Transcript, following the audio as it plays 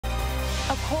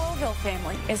A Coralville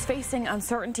family is facing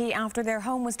uncertainty after their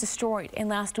home was destroyed in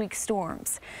last week's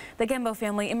storms. The Gembo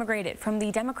family immigrated from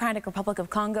the Democratic Republic of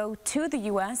Congo to the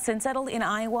U.S. and settled in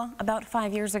Iowa about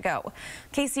 5 years ago.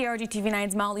 KCRG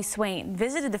TV9's Mollie Swayne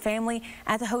visited the family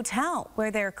at the hotel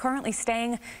where they're currently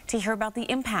staying to hear about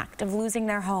the impact of losing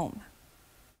their home.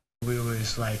 We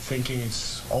was thinking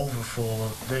it's over for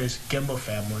this Gembo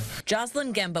family.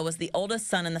 Jocelyn Gembo was the oldest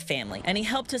son in the family, and he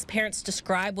helped his parents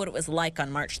describe what it was like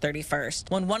on March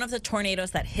 31st, when one of the tornadoes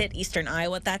that hit eastern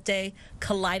Iowa that day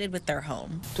collided with their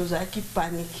home. We was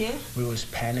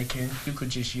panicking. You could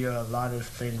just hear a lot of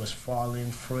things was falling,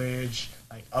 fridge,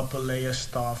 upper layer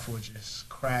stuff was just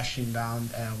crashing down,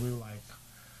 and we were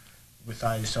we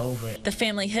thought it's over. The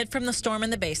family hid from the storm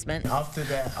in the basement. After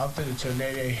the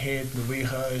tornado hit, we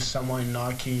heard someone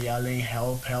knocking, yelling,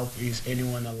 help, help, is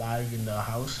anyone alive in the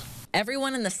house?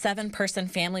 Everyone in the 7-person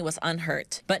family was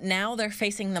unhurt, but now they're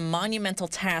facing the monumental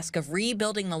task of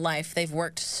rebuilding the life they've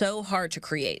worked so hard to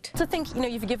create. To think,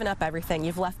 you've given up everything,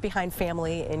 you've left behind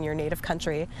family in your native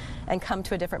country and come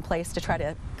to a different place to try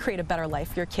to create a better life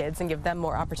for your kids and give them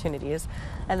more opportunities,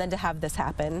 and then to have this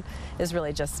happen is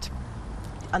really just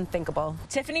unthinkable.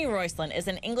 Tiffany Royslin is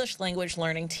an English language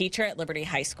learning teacher at Liberty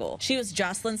High School. She was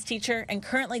Jocelyn's teacher and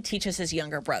currently teaches his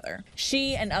younger brother.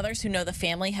 She and others who know the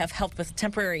family have helped with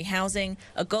temporary housing,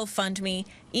 a GoFundMe,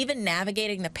 even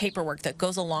navigating the paperwork that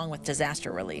goes along with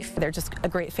disaster relief. They're just a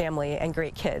great family and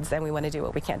great kids, and we want to do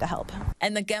what we can to help.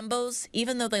 And the Gembos,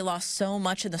 even though they lost so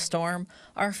much in the storm,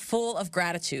 are full of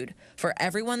gratitude for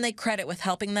everyone they credit with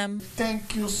helping them.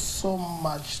 Thank you so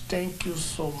much. Thank you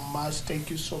so much. Thank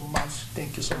you so much.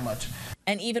 Thank you so much.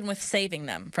 And even with saving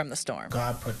them from the storm.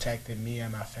 God protected me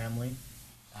and my family.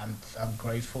 I'm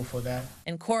grateful for that.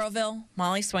 In Coralville,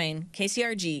 Mollie Swayne,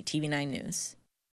 KCRG TV9 News.